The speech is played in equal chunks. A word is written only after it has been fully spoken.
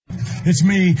It's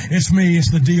me,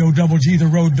 it's the D-O-double-G, the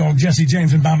road dog, Jesse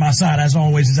James, and by my side, as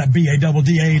always, is that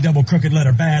B-A-double-D-A double crooked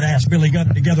letter, badass Billy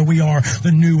Gunn. Together we are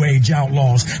the New Age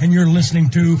Outlaws, and you're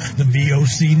listening to the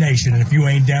VOC Nation, and if you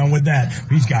ain't down with that,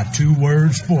 he's got 2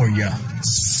 words for you.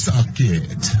 Suck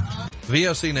it.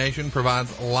 VOC Nation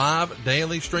provides live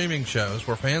daily streaming shows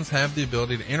where fans have the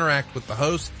ability to interact with the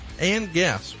hosts and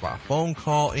guests by phone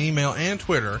call, email, and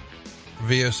Twitter.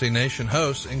 VOC Nation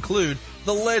hosts include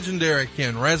the legendary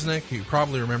Ken Resnick, who you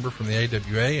probably remember from the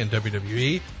AWA and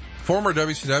WWE, former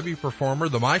WCW performer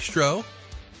The Maestro,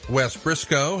 Wes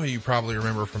Briscoe, who you probably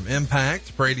remember from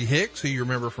Impact, Brady Hicks, who you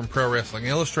remember from Pro Wrestling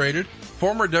Illustrated,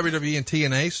 former WWE and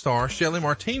TNA star Shelly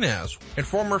Martinez, and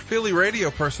former Philly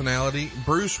radio personality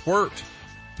Bruce Wirt.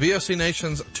 VOC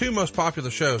Nation's 2 most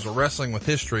popular shows are Wrestling with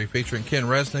History, featuring Ken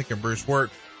Resnick and Bruce Wirt,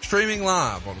 streaming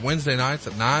live on Wednesday nights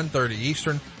at 9:30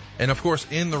 Eastern, and of course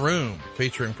In the Room,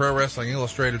 featuring Pro Wrestling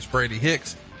Illustrated's Brady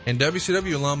Hicks and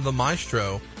WCW alum The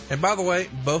Maestro. And by the way,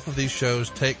 both of these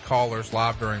shows take callers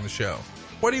live during the show.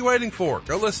 What are you waiting for?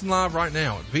 Go listen live right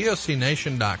now at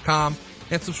VOCNation.com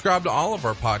and subscribe to all of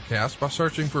our podcasts by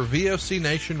searching for VOC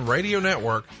Nation Radio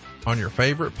Network on your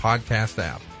favorite podcast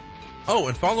app. Oh,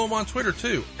 and follow them on Twitter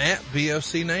too, at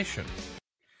VOC Nation.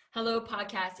 Hello,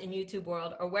 podcast and YouTube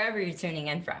world, or wherever you're tuning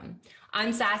in from.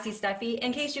 I'm Sassy Steffi,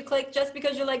 in case you clicked just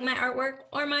because you like my artwork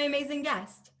or my amazing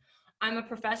guest. I'm a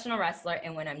professional wrestler,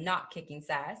 and when I'm not kicking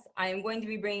sass, I am going to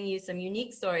be bringing you some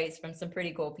unique stories from some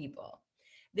pretty cool people.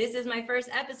 This is my first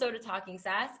episode of Talking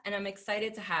Sass, and I'm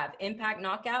excited to have Impact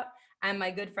Knockout and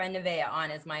my good friend Neveah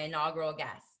on as my inaugural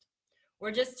guest.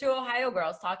 We're just 2 Ohio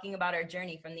girls talking about our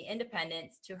journey from the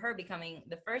independents to her becoming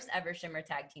the first ever Shimmer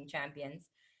Tag Team Champions,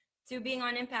 to being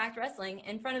on Impact Wrestling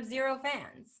in front of 0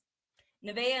 fans.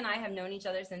 Neveah and I have known each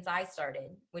other since I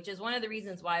started, which is one of the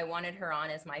reasons why I wanted her on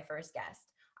as my first guest.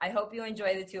 I hope you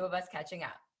enjoy the 2 of us catching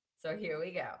up. So here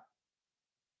we go.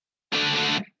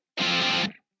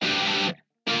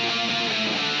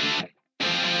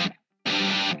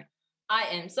 I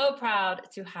am so proud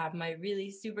to have my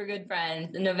really super good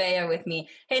friend, Neveah, with me.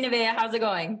 Hey, Neveah, how's it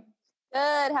going?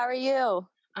 Good. How are you?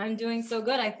 I'm doing so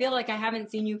good. I feel like I haven't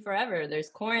seen you forever. There's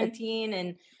quarantine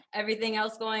and everything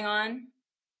else going on.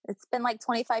 It's been like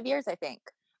 25 years, I think.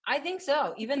 I think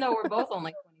so, even though we're both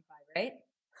only 25, right?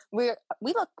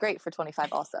 We look great for 25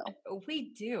 also. We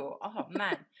do. Oh,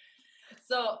 man.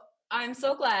 So I'm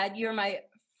so glad you're my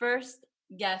first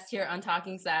guest here on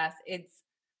Talking Sass. It's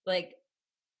like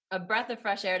a breath of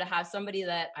fresh air to have somebody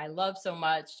that I love so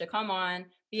much to come on,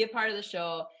 be a part of the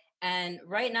show. And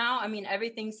right now, I mean,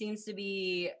 everything seems to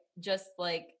be just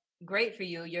like great for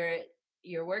you.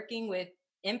 You're working with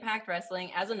Impact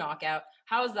Wrestling as a knockout.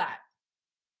 How's that?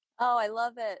 Oh, I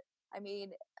love it. I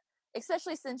mean,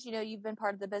 especially since, you've been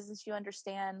part of the business, you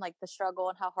understand like the struggle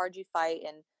and how hard you fight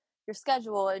and your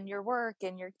schedule and your work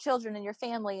and your children and your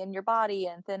family and your body.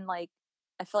 And then like,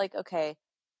 I feel like, okay,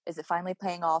 is it finally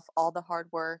paying off all the hard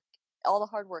work?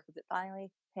 Is it finally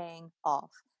paying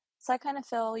off? So I kind of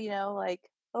feel, like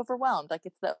overwhelmed. Like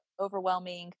it's the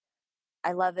overwhelming,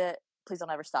 I love it, please don't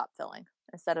ever stop feeling,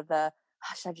 instead of the,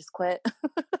 should I just quit?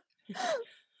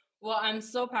 Well, I'm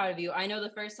so proud of you. I know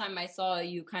the first time I saw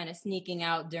you kind of sneaking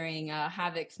out during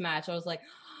Havoc's match, I was like,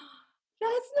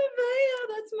 that's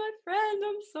Neveah, that's my friend.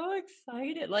 I'm so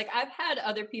excited. Like, I've had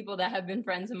other people that have been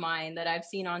friends of mine that I've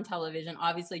seen on television,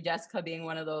 obviously Jessica being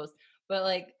one of those, but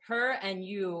like her and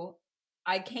you,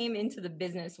 I came into the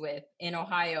business with in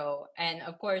Ohio, and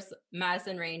of course,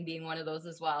 Madison Rain being one of those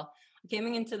as well.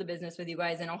 Coming into the business with you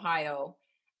guys in Ohio,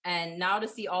 and now to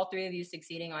see all 3 of you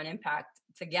succeeding on Impact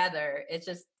together, it's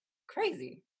just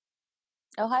crazy.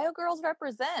 Ohio girls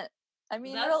represent. I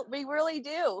mean, we really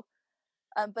do.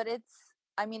 But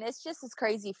it's just as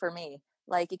crazy for me.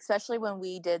 Like, especially when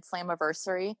we did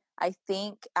Slammiversary, I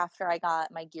think after I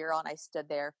got my gear on, I stood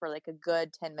there for like a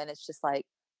good 10 minutes, just like,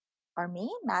 are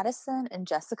me, Madison, and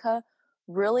Jessica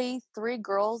really 3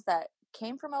 girls that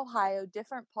came from Ohio,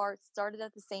 different parts, started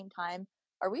at the same time?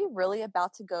 Are we really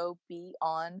about to go be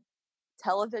on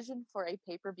television for a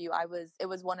pay-per-view? It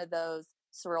was one of those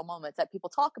surreal moments that people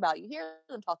talk about. You hear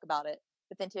them talk about it,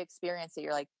 but then to experience it,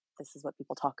 you're like, this is what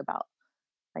people talk about.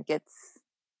 Like it's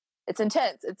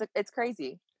intense. It's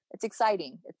crazy. It's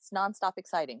exciting. It's nonstop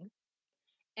exciting.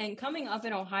 And coming up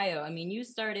in Ohio, I mean, you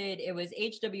started, it was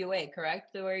HWA,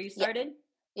 correct? Where you started?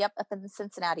 Yep, up in the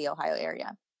Cincinnati, Ohio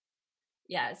area.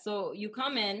 Yeah, so you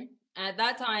come in at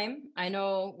that time. I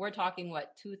know we're talking,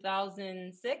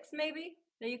 2006 maybe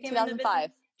that you came in the business?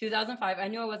 2005. I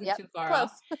knew I wasn't too far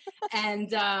off. And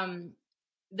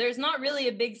there's not really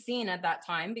a big scene at that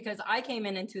time because I came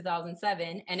in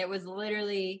 2007, and it was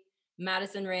literally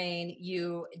Madison Rain,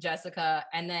 you, Jessica,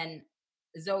 and then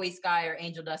Zoe Sky or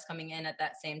Angel Dust coming in at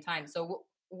that same time. So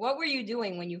what were you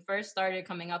doing when you first started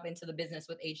coming up into the business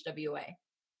with HWA?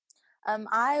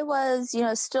 I was,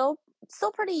 still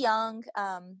pretty young.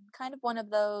 Kind of one of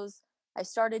those. I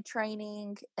started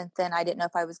training, and then I didn't know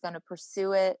if I was going to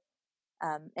pursue it.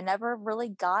 And never really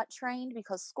got trained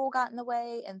because school got in the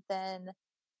way. And then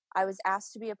I was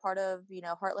asked to be a part of,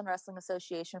 Heartland Wrestling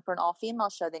Association for an all-female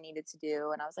show they needed to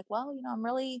do. And I was like, well, I'm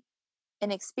really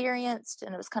inexperienced.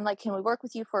 And it was kind of like, can we work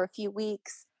with you for a few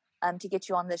weeks to get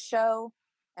you on this show?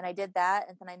 And I did that.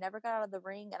 And then I never got out of the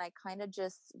ring. And I kind of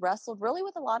just wrestled really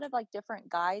with a lot of like different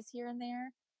guys here and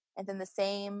there. And then the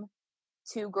same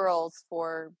two girls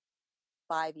for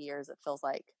 5 years, it feels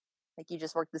like. Like you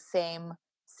just worked the same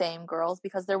girls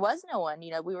because there was no one,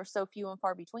 we were so few and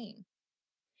far between.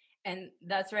 And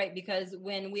that's right, because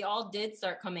when we all did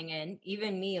start coming in,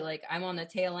 even me, like I'm on the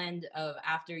tail end of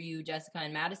after you, Jessica,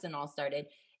 and Madison all started,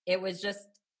 it was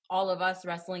just all of us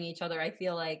wrestling each other, I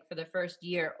feel like, for the first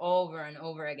year over and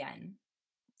over again.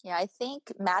 Yeah, I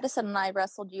think Madison and I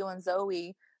wrestled you and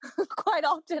Zoe quite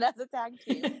often as a tag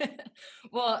team.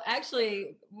 Well,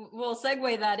 actually, we'll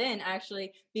segue that in,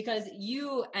 actually, because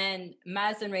you and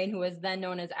Madison Rain, who was then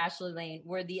known as Ashley Lane,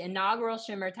 were the inaugural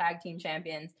Shimmer Tag Team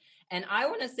Champions. And I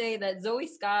want to say that Zoe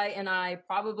Sky and I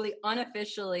probably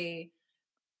unofficially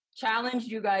challenged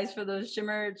you guys for those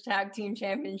Shimmer Tag Team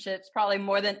Championships probably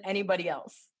more than anybody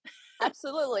else.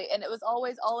 Absolutely. And it was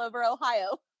always all over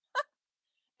Ohio.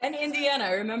 And Indiana.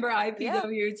 I remember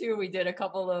IPW too. We did a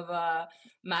couple of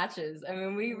matches. I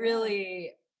mean, we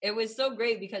really, it was so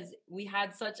great because we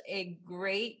had such a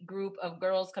great group of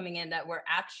girls coming in that were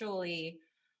actually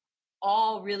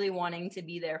all really wanting to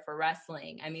be there for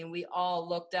wrestling. I mean, we all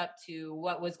looked up to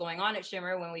what was going on at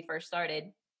Shimmer when we first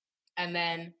started. And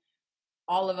then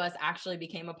all of us actually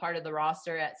became a part of the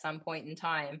roster at some point in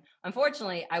time.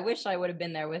 Unfortunately, I wish I would have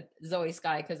been there with Zoe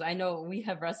Sky because I know we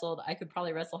have wrestled. I could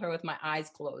probably wrestle her with my eyes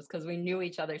closed because we knew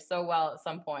each other so well at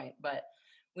some point, but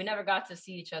we never got to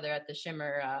see each other at the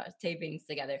Shimmer tapings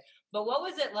together. But what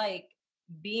was it like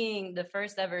being the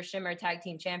first ever Shimmer Tag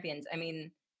Team Champions? I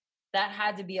mean, that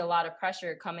had to be a lot of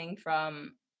pressure coming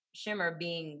from Shimmer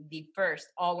being the first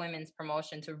all women's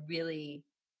promotion to really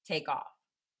take off.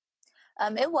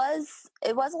 It was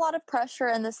a lot of pressure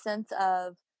in the sense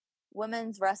of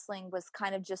women's wrestling was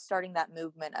kind of just starting that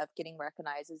movement of getting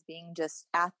recognized as being just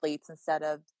athletes instead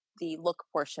of the look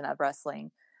portion of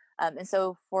wrestling. And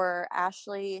so for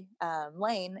Ashley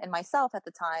Lane and myself at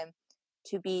the time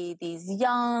to be these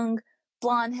young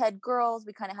blonde head girls,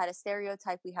 we kind of had a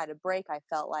stereotype we had to break, I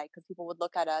felt like, because people would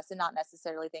look at us and not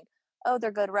necessarily think, oh, they're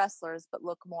good wrestlers, but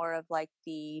look more of like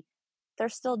they're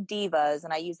still divas.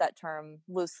 And I use that term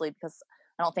loosely because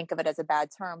I don't think of it as a bad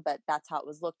term, but that's how it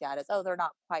was looked at as, oh, they're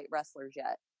not quite wrestlers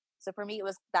yet. So for me, it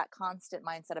was that constant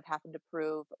mindset of having to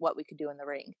prove what we could do in the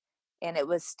ring. And it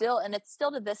was still, and it's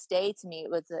still to this day to me,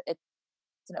 it's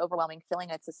an overwhelming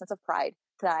feeling. It's a sense of pride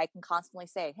that I can constantly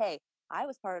say, hey, I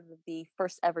was part of the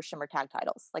first ever Shimmer tag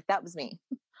titles. Like that was me.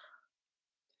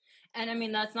 And I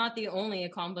mean, that's not the only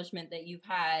accomplishment that you've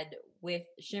had with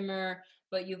Shimmer,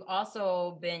 but you've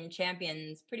also been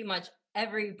champions pretty much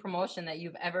every promotion that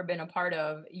you've ever been a part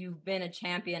of. You've been a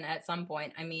champion at some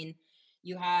point. I mean,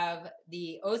 you have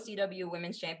the OCW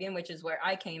Women's Champion, which is where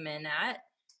I came in at.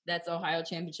 That's Ohio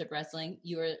Championship Wrestling.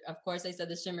 You were, of course, I said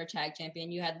the Shimmer Tag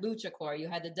Champion. You had Lucha Core. You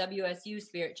had the WSU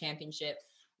Spirit Championship,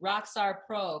 Rockstar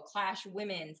Pro, Clash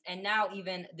Women's, and now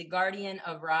even the Guardian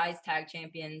of Rise Tag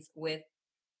Champions with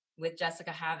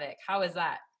Jessica Havoc. How is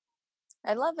that?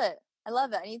 I love it.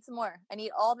 I need some more. I need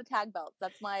all the tag belts.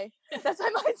 That's my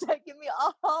mindset. Give me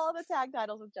all the tag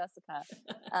titles with Jessica.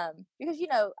 Because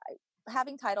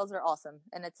having titles are awesome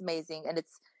and it's amazing and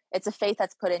it's a faith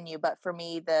that's put in you. But for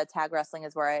me, the tag wrestling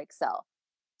is where I excel.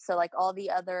 So like all the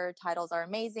other titles are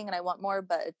amazing and I want more,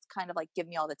 but it's kind of like give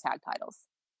me all the tag titles.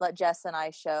 Let Jess and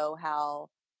I show how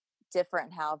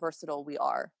different, how versatile we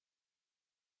are.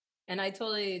 And I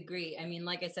totally agree. I mean,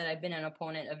 like I said, I've been an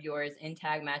opponent of yours in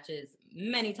tag matches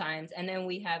many times. And then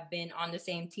we have been on the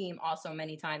same team also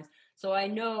many times. So I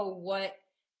know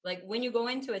like when you go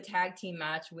into a tag team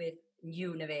match with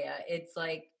you, Neveah, it's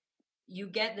like you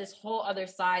get this whole other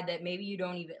side that maybe you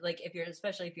don't even, like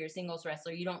especially if you're a singles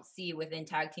wrestler, you don't see within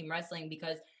tag team wrestling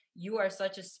because you are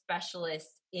such a specialist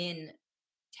in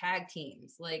tag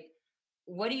teams. Like,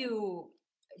 what do you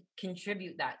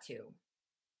contribute that to?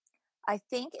 I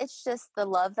think it's just the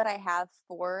love that I have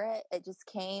for it. It just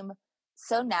came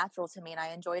so natural to me and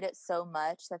I enjoyed it so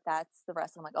much that's the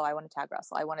wrestling. I'm like, oh, I want to tag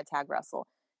wrestle. I want to tag wrestle.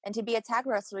 And to be a tag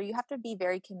wrestler, you have to be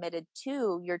very committed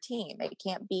to your team. It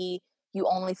can't be you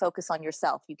only focus on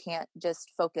yourself. You can't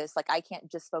just focus, like I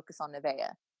can't just focus on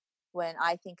Neveah. When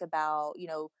I think about,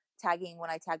 tagging, when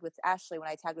I tagged with Ashley, when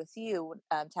I tagged with you,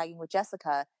 tagging with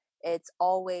Jessica, it's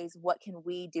always, what can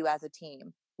we do as a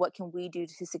team? What can we do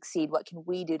to succeed? What can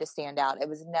we do to stand out? It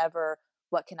was never,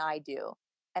 what can I do?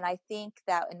 And I think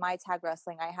that in my tag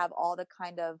wrestling, I have all the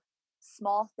kind of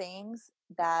small things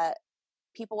that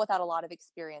people without a lot of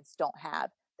experience don't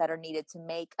have, that are needed to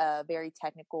make a very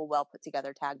technical, well put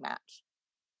together tag match.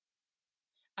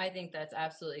 I think that's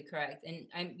absolutely correct.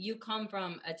 And you come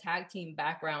from a tag team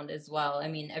background as well. I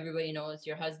mean, everybody knows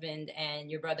your husband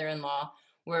and your brother-in-law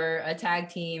were a tag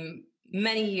team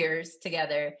many years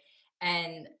together.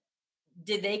 And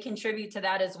did they contribute to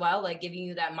that as well, like giving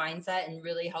you that mindset and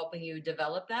really helping you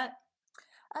develop that?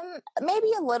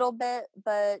 Maybe a little bit,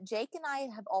 but Jake and I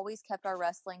have always kept our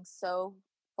wrestling so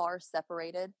far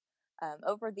separated.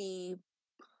 Over the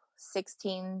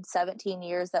 16, 17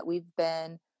 years that we've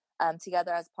been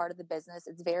together as part of the business,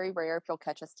 it's very rare if you'll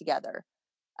catch us together.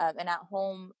 And at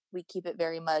home, we keep it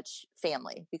very much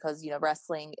family because,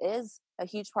 wrestling is a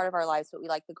huge part of our lives, but we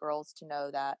like the girls to know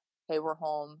that, hey, we're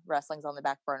home, wrestling's on the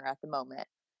back burner at the moment.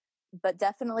 But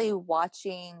definitely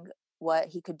watching what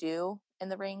he could do in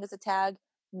the ring as a tag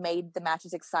made the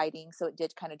matches exciting. So it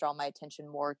did kind of draw my attention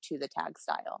more to the tag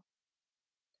style.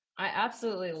 I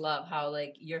absolutely love how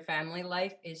like your family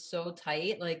life is so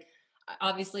tight. Like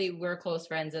obviously we're close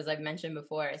friends as I've mentioned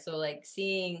before. So like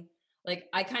seeing like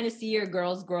I kind of see your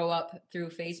girls grow up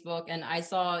through Facebook, and I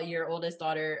saw your oldest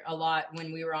daughter a lot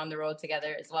when we were on the road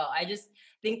together as well. I just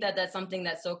think that that's something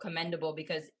that's so commendable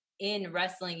because in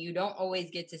wrestling you don't always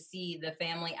get to see the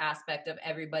family aspect of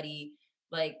everybody.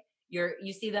 Like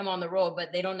you see them on the road,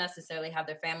 but they don't necessarily have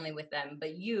their family with them,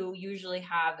 but you usually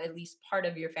have at least part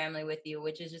of your family with you,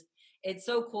 which is just, it's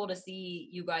so cool to see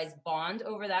you guys bond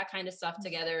over that kind of stuff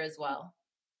together as well.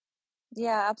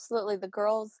 Yeah, absolutely. The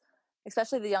girls,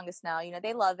 especially the youngest now,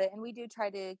 they love it, and we do try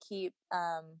to keep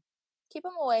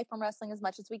them away from wrestling as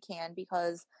much as we can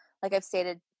because, like I've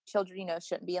stated, children,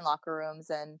 shouldn't be in locker rooms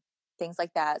and things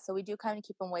like that. So we do kind of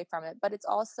keep them away from it, but it's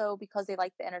also because they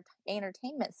like the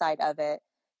entertainment side of it.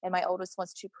 And my oldest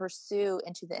wants to pursue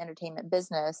into the entertainment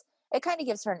business. It kind of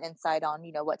gives her an insight on,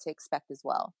 what to expect as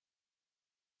well.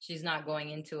 She's not going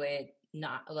into it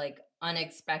not like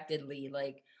unexpectedly,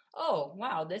 like, oh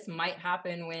wow, this might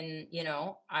happen when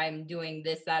I'm doing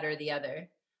this, that, or the other.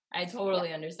 I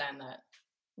totally understand that.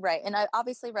 Right. And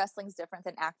obviously wrestling's different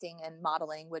than acting and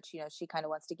modeling, which, she kind of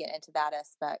wants to get into that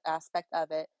aspect of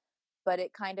it. But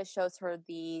it kind of shows her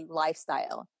the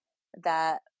lifestyle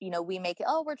that, we make it,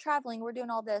 oh, we're traveling, we're doing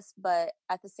all this, but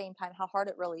at the same time, how hard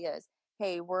it really is.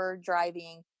 Hey, we're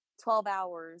driving 12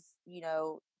 hours,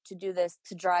 to do this,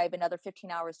 to drive another 15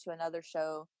 hours to another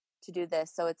show to do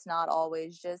this. So it's not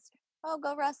always just, oh,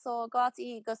 go wrestle, go out to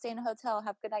eat, go stay in a hotel,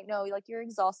 have a good night. No, like you're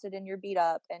exhausted and you're beat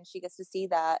up. And she gets to see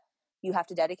that you have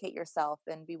to dedicate yourself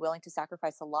and be willing to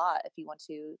sacrifice a lot if you want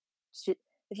to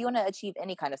achieve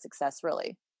any kind of success,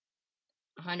 really.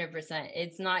 100%.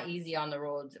 It's not easy on the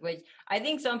roads, which I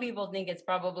think some people think it's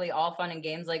probably all fun and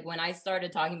games. Like when I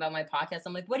started talking about my podcast,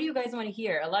 I'm like, what do you guys want to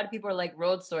hear? A lot of people are like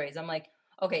road stories. I'm like,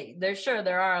 okay,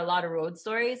 there are a lot of road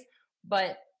stories,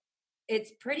 but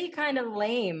it's pretty kind of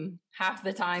lame half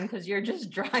the time because you're just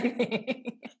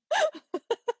driving.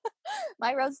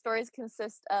 My road stories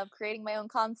consist of creating my own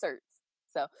concerts.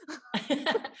 So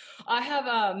I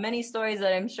have many stories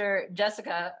that I'm sure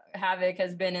Jessica Havoc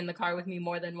has been in the car with me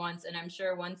more than once. And I'm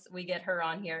sure once we get her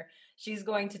on here, she's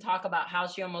going to talk about how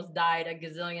she almost died a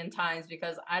gazillion times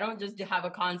because I don't just have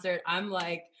a concert. I'm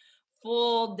like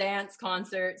full dance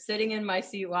concert sitting in my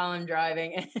seat while I'm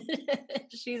driving. And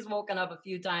she's woken up a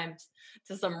few times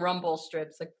to some rumble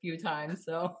strips a few times.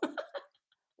 So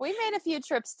we made a few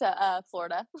trips to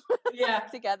Florida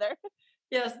together.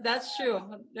 Yes, that's true.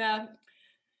 Yeah.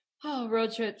 Oh,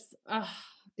 road trips. Oh,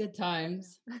 good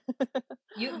times.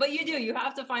 But you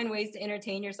have to find ways to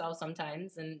entertain yourself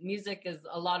sometimes. And music is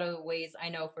a lot of ways I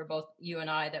know for both you and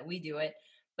I that we do it.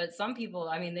 But some people,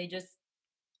 I mean,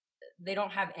 they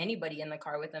don't have anybody in the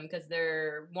car with them because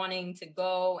they're wanting to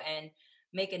go and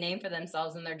make a name for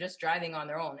themselves and they're just driving on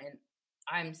their own. And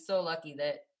I'm so lucky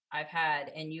that I've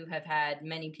had, and you have had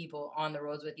many people on the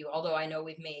roads with you. Although I know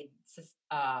we've made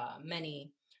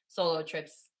many solo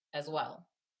trips as well.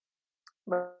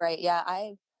 Right. Yeah.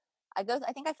 I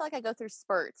think I feel like I go through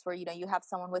spurts where, you have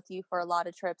someone with you for a lot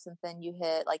of trips and then you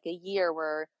hit like a year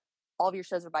where all of your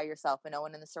shows are by yourself and no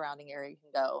one in the surrounding area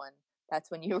can go. And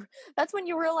that's when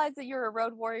you realize that you're a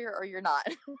road warrior or you're not.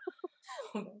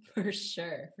 For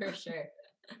sure.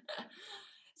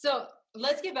 So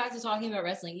let's get back to talking about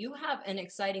wrestling. You have an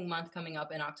exciting month coming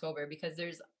up in October because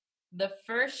there's the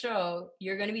first show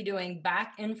you're going to be doing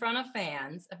back in front of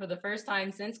fans for the first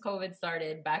time since COVID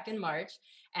started back in March.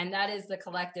 And that is the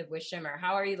Collective with Shimmer.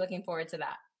 How are you looking forward to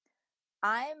that?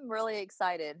 I'm really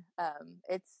excited.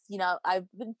 It's, I've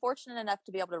been fortunate enough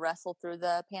to be able to wrestle through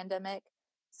the pandemic.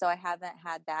 So I haven't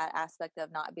had that aspect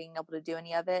of not being able to do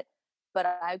any of it. But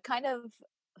I'm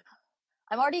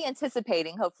already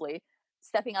anticipating, hopefully,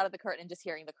 stepping out of the curtain and just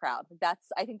hearing the crowd.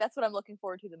 I think that's what I'm looking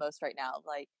forward to the most right now.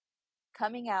 Like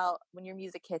coming out when your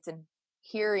music hits and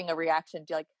hearing a reaction.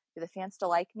 Do the fans still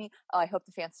like me? Oh, I hope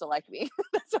the fans still like me.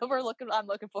 That's what I'm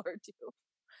looking forward to.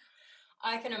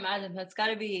 I can imagine that's got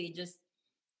to be just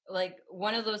like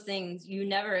one of those things you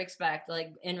never expect,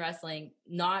 like in wrestling,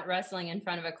 not wrestling in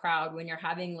front of a crowd when you're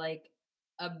having like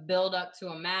a build up to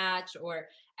a match or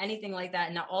anything like that.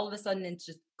 And now all of a sudden it's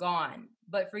just gone.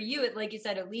 But for you, like you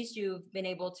said, at least you've been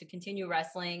able to continue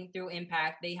wrestling through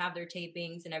Impact. They have their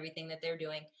tapings and everything that they're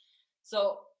doing.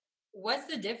 So what's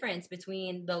the difference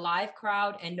between the live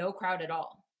crowd and no crowd at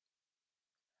all?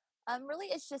 Really,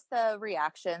 it's just the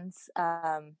reactions.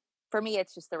 For me,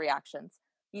 it's just the reactions.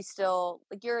 You still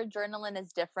like your adrenaline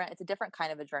is different. It's a different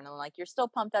kind of adrenaline. Like you're still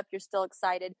pumped up, you're still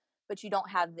excited, but you don't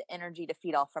have the energy to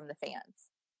feed off from the fans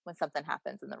when something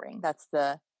happens in the ring. That's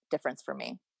the difference for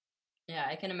me. Yeah,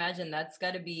 I can imagine that's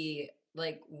got to be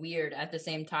like weird at the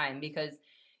same time because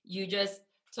you just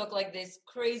took like this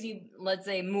crazy, let's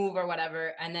say, move or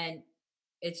whatever, and then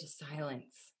it's just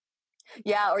silence.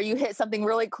 Yeah, or you hit something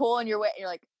really cool and you're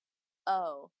like,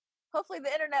 oh, hopefully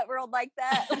the internet world like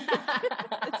that.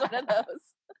 It's one of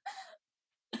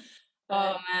those.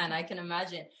 Oh man, I can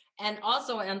imagine. And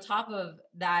also on top of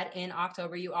that, in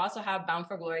October, you also have Bound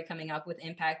for Glory coming up with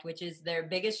Impact, which is their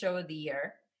biggest show of the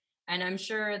year. And I'm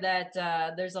sure that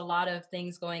there's a lot of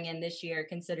things going in this year,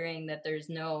 considering that there's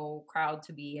no crowd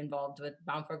to be involved with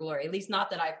Bound for Glory, at least not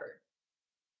that I've heard.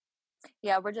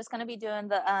 Yeah, we're just going to be doing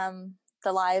the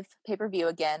live pay-per-view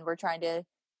again. We're trying to,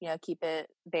 keep it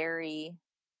very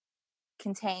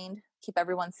contained, keep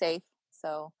everyone safe.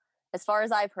 So as far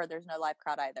as I've heard, there's no live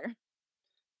crowd either.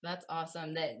 That's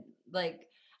awesome. That like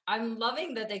I'm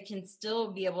loving that they can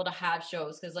still be able to have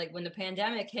shows because like when the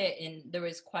pandemic hit and there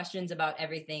was questions about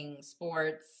everything,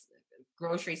 sports,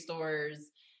 grocery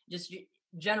stores, just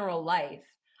general life.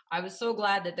 I was so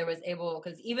glad that there was able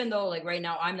because even though like right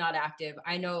now I'm not active,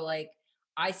 I know like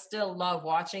I still love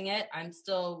watching it. I'm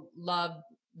still love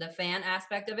the fan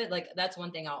aspect of it. Like that's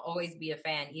one thing I'll always be a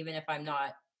fan, even if I'm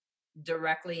not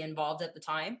directly involved at the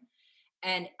time.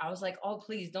 And I was like, oh,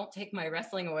 please don't take my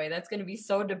wrestling away. That's going to be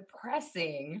so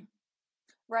depressing.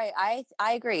 Right.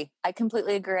 I agree. I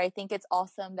completely agree. I think it's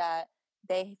awesome that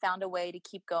they found a way to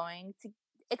keep going, to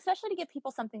especially to give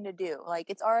people something to do.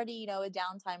 Like it's already, a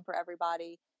downtime for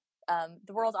everybody.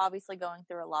 The world's obviously going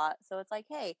through a lot. So it's like,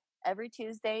 hey, every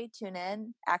Tuesday, tune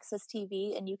in, Access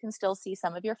TV, and you can still see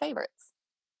some of your favorites.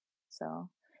 So,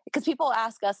 because people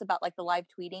ask us about like the live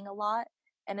tweeting a lot.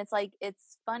 And it's like,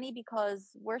 it's funny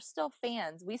because we're still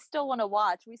fans. We still want to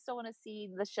watch. We still want to see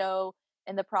the show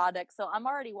and the product. So I'm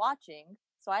already watching.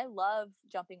 So I love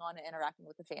jumping on and interacting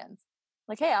with the fans.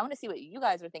 Like, hey, I want to see what you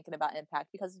guys are thinking about Impact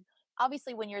because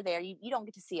obviously when you're there, you don't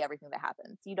get to see everything that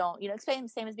happens. You don't, it's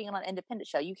same as being on an independent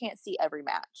show. You can't see every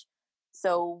match.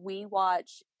 So we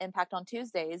watch Impact on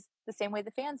Tuesdays the same way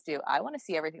the fans do. I want to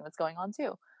see everything that's going on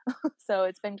too. So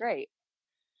it's been great.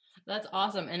 That's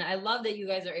awesome. And I love that you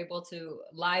guys are able to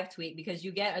live tweet because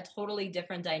you get a totally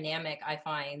different dynamic, I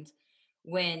find,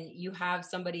 when you have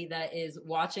somebody that is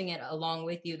watching it along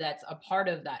with you that's a part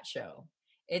of that show.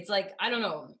 It's like, I don't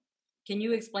know. Can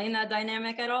you explain that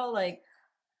dynamic at all? Like,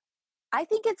 I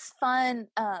think it's fun.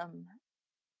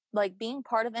 Like being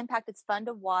part of Impact, it's fun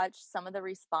to watch some of the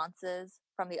responses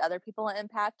from the other people in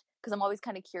Impact because I'm always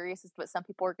kind of curious as to what some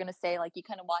people are going to say. Like you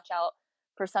kind of watch out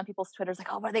for some people's Twitters, like,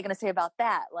 oh, what are they going to say about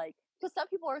that? Like, because some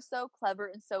people are so clever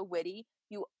and so witty,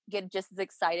 you get just as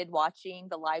excited watching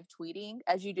the live tweeting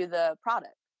as you do the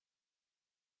product.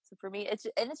 So for me,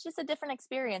 it's just a different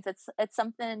experience. It's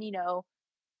something,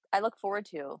 I look forward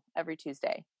to every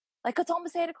Tuesday. Like, it's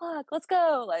almost 8:00. Let's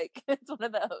go. Like, it's one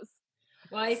of those.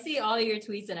 Well, I see all your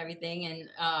tweets and everything, and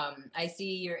I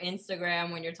see your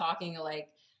Instagram when you're talking like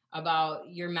about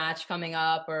your match coming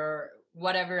up or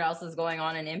whatever else is going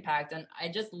on in Impact, and I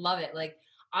just love it. Like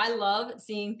I love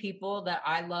seeing people that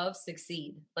I love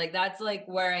succeed. Like that's like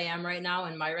where I am right now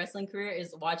in my wrestling career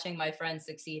is watching my friends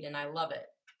succeed, and I love it.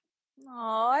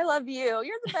 Oh, I love you.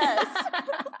 You're the best.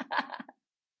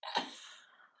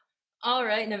 All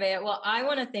right, Neveah. Well, I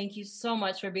want to thank you so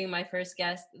much for being my first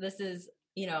guest. This is,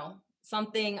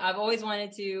 something I've always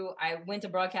wanted to. I went to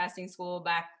broadcasting school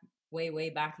back way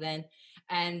back then.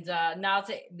 And now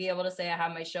to be able to say I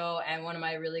have my show and one of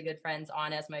my really good friends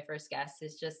on as my first guest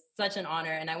is just such an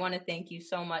honor. And I want to thank you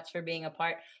so much for being a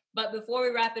part. But before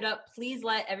we wrap it up, please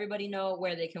let everybody know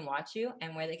where they can watch you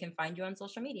and where they can find you on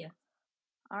social media.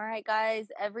 All right, guys.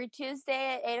 Every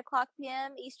Tuesday at 8 o'clock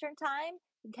p.m. Eastern Time,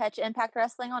 you can catch Impact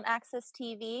Wrestling on Access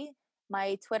TV.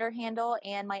 My Twitter handle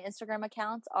and my Instagram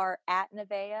accounts are at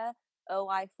Neveah,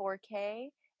 OI4K.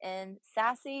 And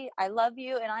Sassy, I love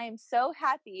you, and I am so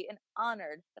happy and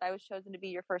honored that I was chosen to be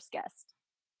your first guest.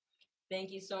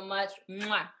 Thank you so much.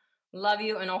 Mwah. Love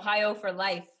you, and Ohio for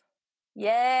life.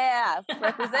 Yeah,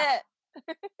 represent.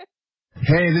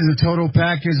 Hey, this is Total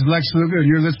Package Lex Luger.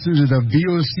 You're listening to the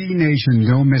VOC Nation.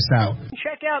 Don't miss out.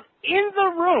 Check out In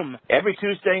the Room every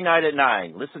Tuesday night at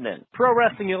 9. Listen in. Pro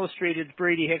Wrestling Illustrated's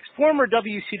Brady Hicks, former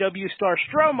WCW star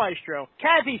Stro Maestro,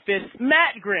 Kathy Fitz,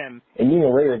 Matt Grimm. And you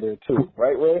and Ray are there too,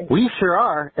 right, Ray? We sure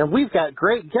are, and we've got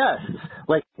great guests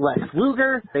like Lex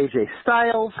Luger, AJ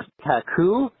Styles,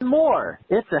 Haku, and more.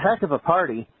 It's a heck of a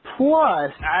party.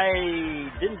 Plus, I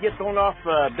didn't get thrown off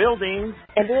buildings.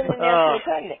 And then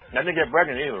I didn't get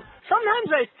pregnant either. Sometimes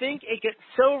I think it gets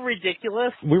so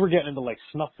ridiculous. We were getting into like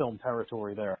snuff film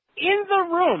territory there. In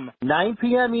the Room. 9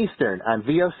 p.m. Eastern on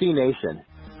VOC Nation.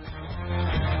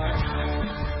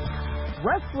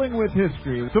 Wrestling with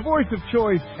History, the voice of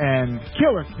choice, and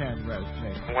Killer Ken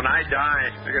Resnick. When I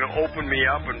die, they're going to open me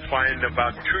up and find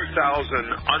about 2,000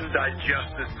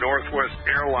 undigested Northwest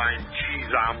Airlines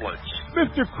cheese omelets.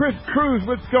 Mr. Chris Cruz,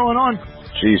 what's going on?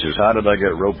 Jesus, how did I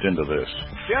get roped into this?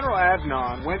 General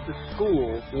Adnan went to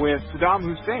school with Saddam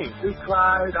Hussein. He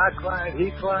cried, I cried,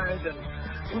 he cried, and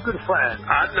we're good friends.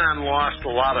 Adnan lost a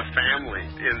lot of family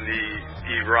in the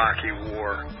Iraqi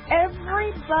war.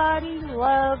 Everybody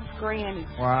loves Granny.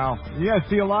 Wow. Yeah,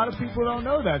 see, a lot of people don't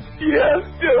know that. Yes,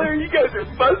 Dylan, you guys are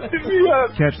busting me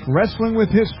up. Catch Wrestling with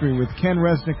History with Ken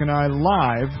Resnick and I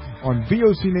live on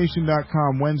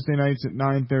VOCNation.com Wednesday nights at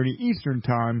 9:30 Eastern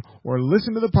Time, or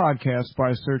listen to the podcast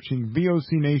by searching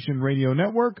VOC Nation Radio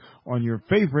Network on your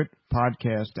favorite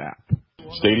podcast app.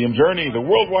 Stadium Journey, the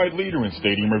worldwide leader in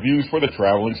stadium reviews for the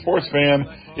traveling sports fan,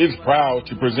 is proud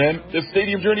to present the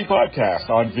Stadium Journey podcast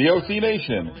on VOC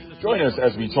Nation. Join us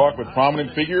as we talk with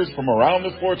prominent figures from around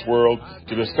the sports world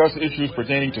to discuss issues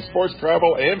pertaining to sports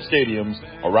travel and stadiums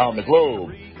around the globe.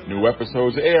 New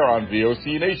episodes air on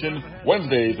VOC Nation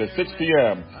Wednesdays at 6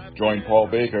 p.m. Join Paul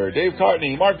Baker, Dave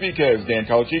Cotney, Mark Viquez, Dan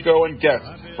Calachico, and guests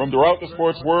from throughout the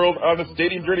sports world on the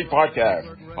Stadium Journey podcast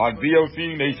on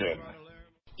VOC Nation.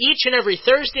 Each and every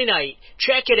Thursday night,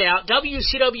 check it out,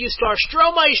 WCW star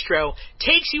Stro Maestro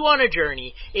takes you on a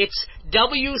journey. It's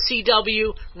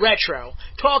WCW Retro.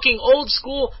 Talking old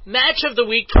school, match of the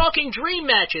week, talking dream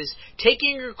matches,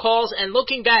 taking your calls and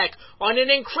looking back on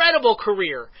an incredible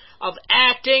career of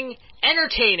acting,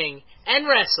 entertaining, and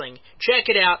wrestling. Check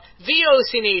it out,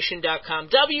 VOCNation.com,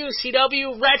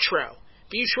 WCW Retro.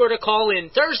 Be sure to call in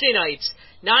Thursday nights,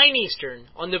 9 Eastern,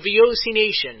 on the VOC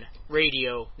Nation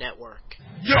Radio Network.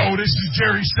 Yo, this is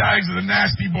Jerry Steiggs of the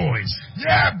Nasty Boys.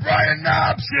 Yeah, Brian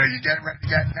Knobs here. You getting ready to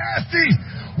get nasty?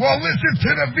 Well, listen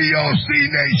to the VOC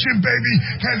Nation, baby,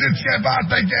 because it's about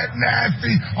to get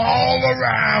nasty all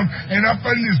around and up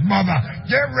in this mother.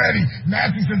 Get ready.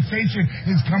 Nasty Sensation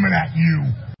is coming at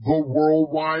you. The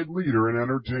worldwide leader in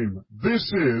entertainment. This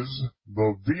is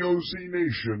the VOC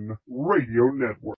Nation Radio Network.